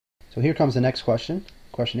So here comes the next question,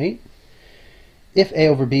 question 8. If a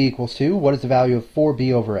over b equals 2, what is the value of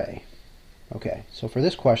 4b over a? Okay, so for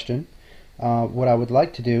this question, what I would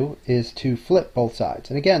like to do is to flip both sides.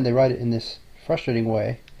 And again, they write it in this frustrating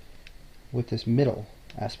way with this middle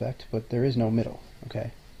aspect, but there is no middle.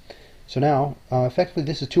 Okay, so now effectively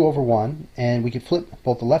this is 2 over 1, and we could flip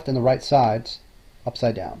both the left and the right sides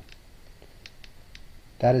upside down.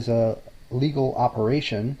 That is a legal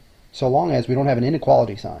operation so long as we don't have an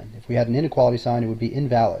inequality sign. If we had an inequality sign, it would be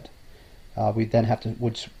invalid. We'd then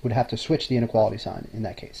would have to switch the inequality sign in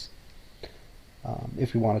that case,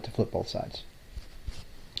 if we wanted to flip both sides.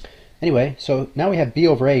 Anyway, so now we have b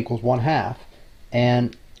over a equals 1/2,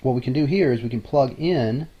 and what we can do here is we can plug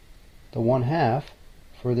in the 1/2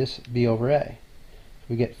 for this b over a.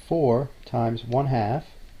 We get 4 times 1/2,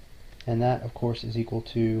 and that of course is equal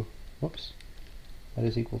to, whoops, that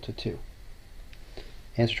is equal to 2.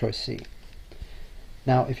 Answer choice C.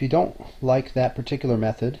 Now, if you don't like that particular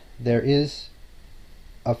method, there is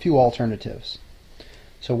a few alternatives.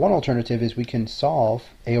 So one alternative is we can solve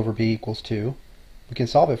a over b equals 2. We can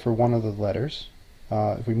solve it for one of the letters.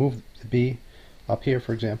 If we move the b up here,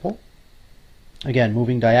 for example, again,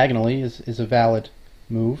 moving diagonally is a valid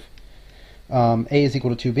move. A is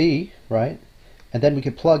equal to 2b, right? And then we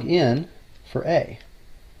could plug in for a.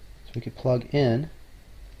 So we could plug in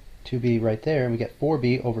 2b right there, and we get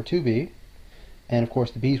 4b over 2b. And of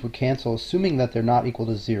course the b's would cancel, assuming that they're not equal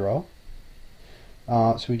to 0.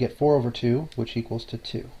 So we get 4 over 2, which equals to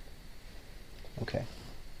 2. Okay.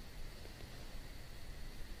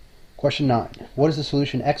 Question 9. What is the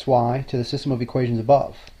solution xy to the system of equations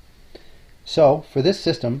above? So for this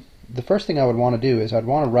system, the first thing I would want to do is I'd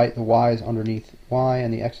want to write the y's underneath y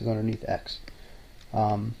and the x's underneath x.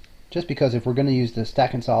 Just because if we're going to use the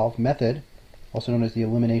stack and solve method, also known as the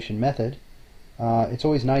elimination method, it's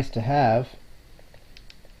always nice to have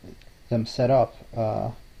them set up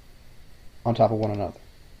on top of one another.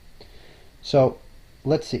 So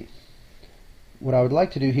let's see. What I would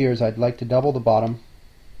like to do here is I'd like to double the bottom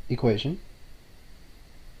equation.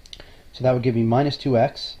 So that would give me minus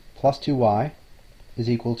 2x plus 2y is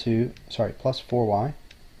equal to, plus 4y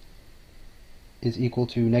is equal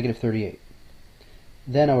to negative 38.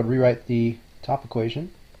 Then I would rewrite the top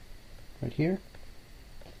equation right here.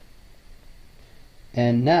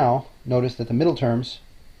 And now notice that the middle terms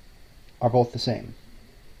are both the same.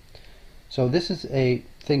 So this is a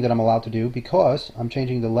thing that I'm allowed to do because I'm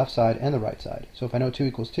changing the left side and the right side. So if I know 2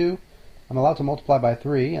 equals 2, I'm allowed to multiply by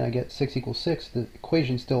 3 and I get 6 equals 6. The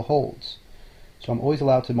equation still holds. So I'm always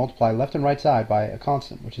allowed to multiply left and right side by a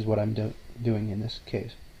constant, which is what I'm doing in this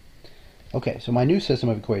case. Okay, so my new system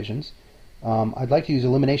of equations, I'd like to use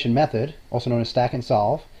elimination method, also known as stack and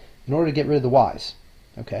solve, in order to get rid of the y's.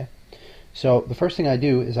 Okay, so the first thing I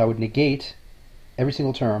do is I would negate every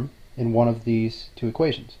single term in one of these two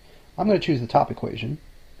equations. I'm going to choose the top equation.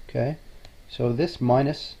 Okay, so this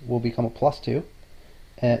minus will become a plus 2,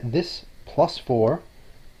 and this plus 4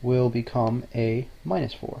 will become a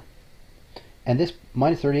minus 4, and this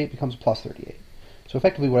minus 38 becomes a plus 38. So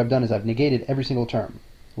effectively what I've done is I've negated every single term,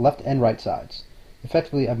 left and right sides.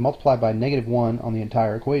 Effectively I've multiplied by negative 1 on the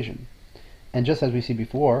entire equation. And just as we see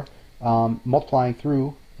before, multiplying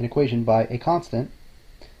through an equation by a constant,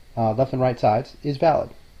 left and right sides, is valid,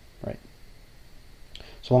 right?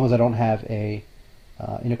 So long as I don't have a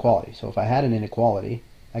inequality. So if I had an inequality,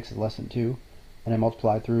 x is less than 2, and I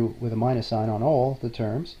multiplied through with a minus sign on all the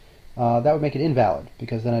terms, that would make it invalid,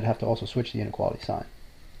 because then I'd have to also switch the inequality sign.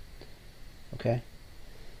 Okay?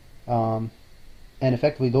 And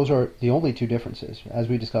effectively those are the only two differences. As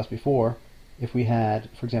we discussed before, if we had,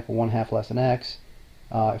 for example, 1/2 less than x,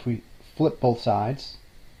 if we flip both sides,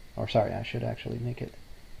 or sorry, I should actually make it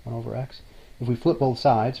 1 over x. If we flip both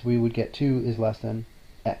sides, we would get 2 is less than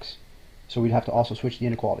x. So we'd have to also switch the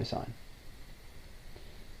inequality sign.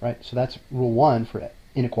 Right? So that's rule 1 for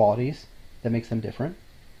inequalities that makes them different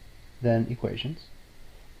than equations.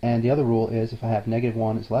 And the other rule is if I have negative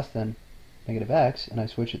 1 is less than negative x and I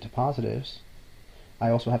switch it to positives,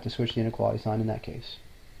 I also have to switch the inequality sign in that case.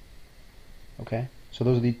 Okay? So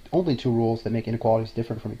those are the only two rules that make inequalities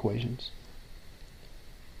different from equations.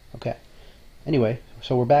 Okay. Anyway,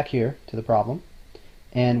 so we're back here to the problem,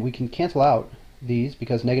 and we can cancel out these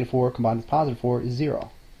because negative 4 combined with positive 4 is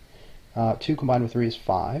 0. 2 combined with 3 is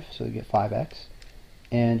 5, so you get 5x.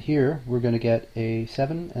 And here we're going to get a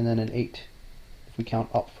 7 and then an 8 if we count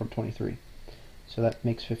up from 23. So that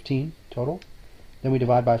makes 15 total. Then we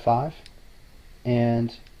divide by 5,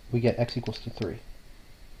 and we get x equals to 3.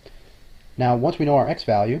 Now once we know our x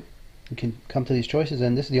value, we can come to these choices,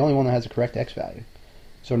 and this is the only one that has the correct x value.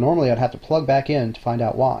 So normally I'd have to plug back in to find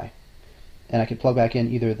out y. and I could plug back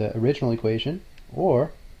in either the original equation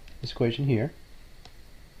or this equation here.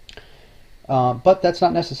 But that's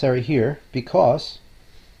not necessary here because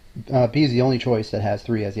b is the only choice that has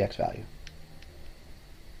 3 as the x value.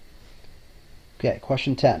 Okay,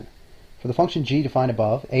 question 10. For the function g defined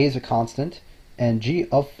above, a is a constant and g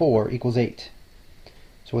of 4 equals 8.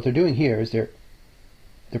 So what they're doing here is they're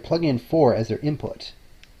plugging in 4 as their input.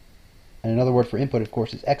 And another word for input, of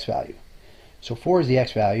course, is x value. So 4 is the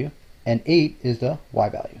x value and 8 is the y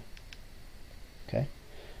value. Okay,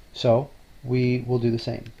 so we will do the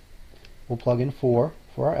same. We'll plug in 4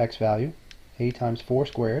 for our x value, a times 4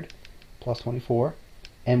 squared plus 24,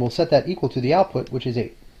 and we'll set that equal to the output, which is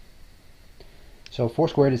 8. So 4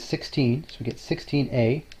 squared is 16, so we get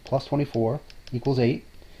 16a plus 24 equals 8,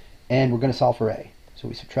 and we're going to solve for a. So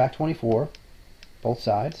we subtract 24, both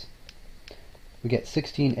sides. We get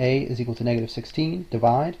 16a is equal to negative 16,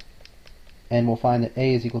 divide, and we'll find that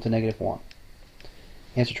a is equal to negative 1.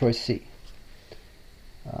 Answer choice C.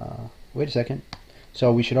 Wait a second.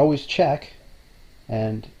 So we should always check,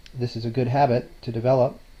 and this is a good habit to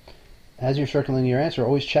develop, as you're circling your answer,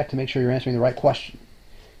 always check to make sure you're answering the right question.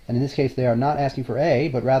 And in this case, they are not asking for a,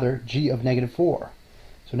 but rather g of negative 4.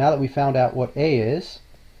 So now that we found out what a is,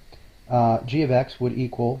 g of x would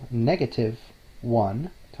equal negative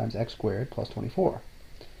 1 times x squared plus 24.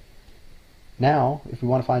 Now, if we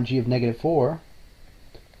want to find g of negative 4,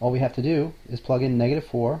 all we have to do is plug in negative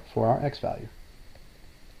 4 for our x value.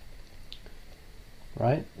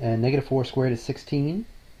 Right? And negative 4 squared is 16.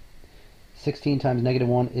 16 times negative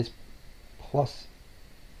 1 is plus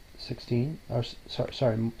 16, or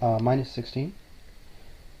minus 16,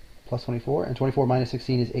 plus 24, and 24 minus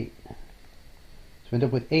 16 is 8. So we end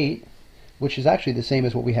up with 8, which is actually the same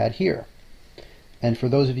as what we had here. And for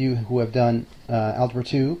those of you who have done Algebra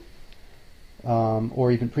 2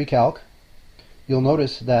 or even pre-calc, you'll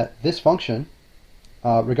notice that this function,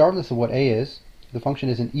 regardless of what a is, the function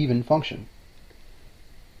is an even function.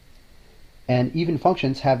 And even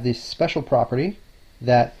functions have this special property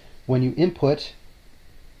that when you input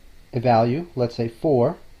a value, let's say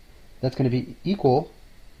 4, that's going to be equal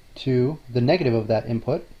to the negative of that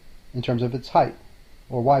input in terms of its height,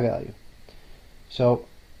 or y value. So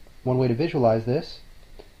one way to visualize this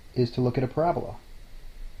is to look at a parabola.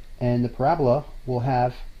 And the parabola will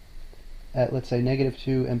have, at let's say negative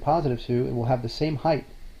 2 and positive 2, it will have the same height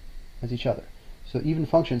as each other. So even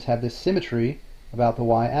functions have this symmetry about the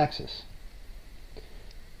y-axis.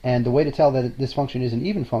 And the way to tell that this function is an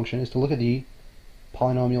even function is to look at the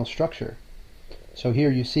polynomial structure. So here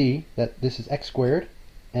you see that this is x squared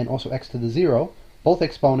and also x to the 0. Both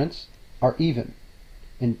exponents are even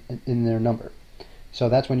in their number. So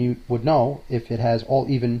that's when you would know if it has all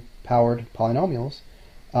even powered polynomials,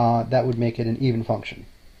 that would make it an even function,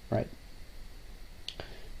 right?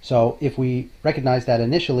 So if we recognize that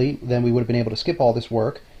initially, then we would have been able to skip all this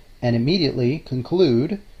work and immediately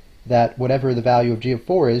conclude that whatever the value of g of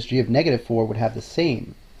 4 is, g of negative 4 would have the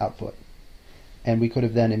same output. And we could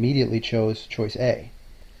have then immediately chose choice A.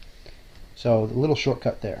 So a little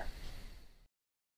shortcut there.